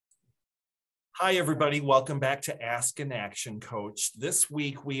Hi, everybody. Welcome back to Ask an Action Coach. This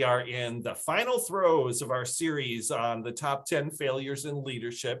week, we are in the final throes of our series on the top 10 failures in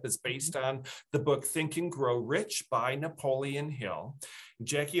leadership. It's based on the book Think and Grow Rich by Napoleon Hill.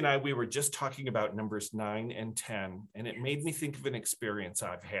 Jackie and I, we were just talking about numbers 9 and 10, and it made me think of an experience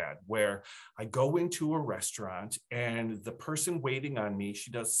I've had where I go into a restaurant and the person waiting on me, she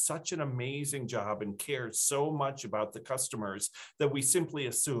does such an amazing job and cares so much about the customers that we simply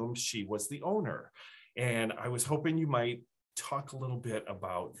assumed she was the owner. And I was hoping you might talk a little bit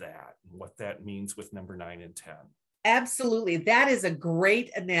about that and what that means with number 9 and 10. Absolutely. That is a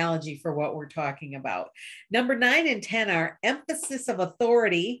great analogy for what we're talking about. Number 9 and 10 are emphasis of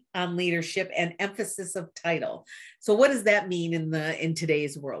authority on leadership and emphasis of title. So what does that mean in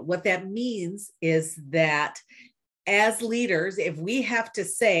today's world? What that means is that as leaders, if we have to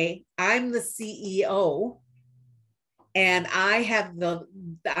say, I'm the CEO and I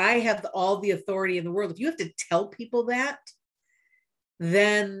have all the authority in the world, if you have to tell people that,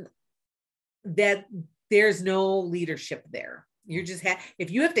 then there's no leadership there. You're just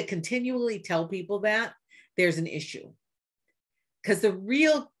if you have to continually tell people that, there's an issue. Because the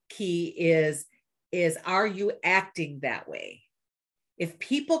real key is are you acting that way? If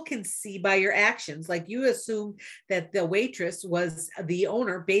people can see by your actions, like you assume that the waitress was the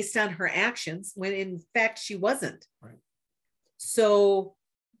owner based on her actions, when in fact she wasn't. Right. So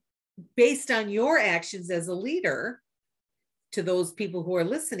based on your actions as a leader, to those people who are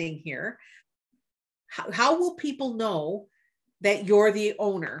listening here, how will people know that you're the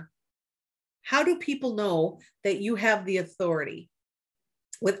owner? How do people know that you have the authority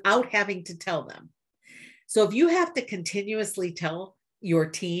without having to tell them? So if you have to continuously tell your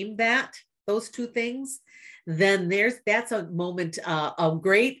team those two things, then that's a moment, a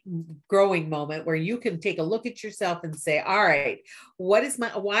great growing moment where you can take a look at yourself and say, all right, why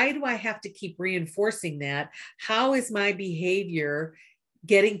do I have to keep reinforcing that? How is my behavior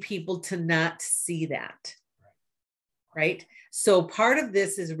getting people to not see that? Right? So part of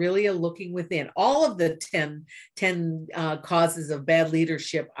this is really a looking within. All of the 10 causes of bad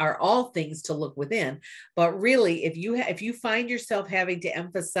leadership are all things to look within. But really, if you find yourself having to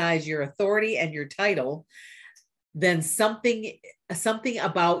emphasize your authority and your title, then something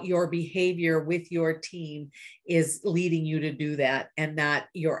about your behavior with your team is leading you to do that and not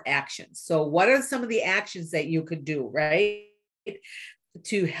your actions. So what are some of the actions that you could do, right,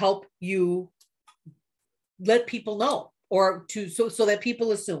 to help you let people know, or so that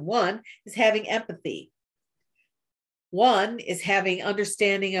people assume? One is having empathy. One is having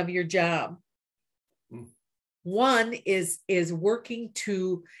understanding of your job. One is working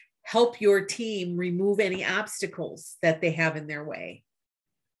to help your team remove any obstacles that they have in their way,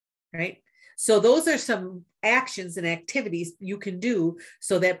 right? So those are some actions and activities you can do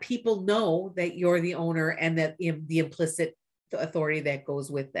so that people know that you're the owner and that the implicit authority that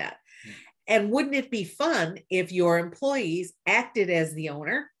goes with that. And wouldn't it be fun if your employees acted as the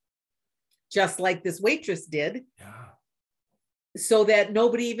owner, just like this waitress did? Yeah. So that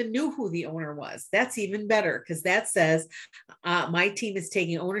nobody even knew who the owner was. That's even better, because that says my team is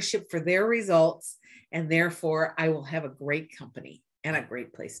taking ownership for their results, and therefore I will have a great company and a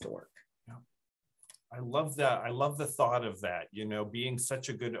great place to work. Yeah. I love that. I love the thought of that, being such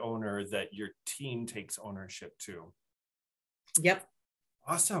a good owner that your team takes ownership too. Yep.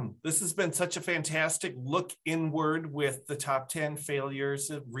 Awesome. This has been such a fantastic look inward with the top 10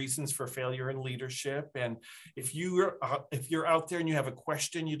 failures, reasons for failure in leadership. And if you're out there and you have a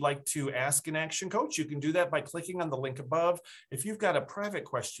question you'd like to ask an action coach, you can do that by clicking on the link above. If you've got a private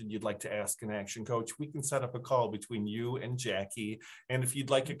question you'd like to ask an action coach, we can set up a call between you and Jackie. And if you'd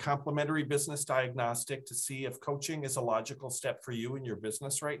like a complimentary business diagnostic to see if coaching is a logical step for you in your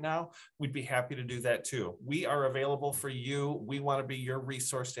business right now, we'd be happy to do that too. We are available for you. We want to be your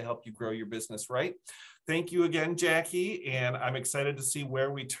resource to help you grow your business, right? Thank you again, Jackie. And I'm excited to see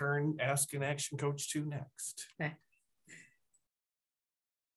where we turn Ask an Action Coach to next. Okay.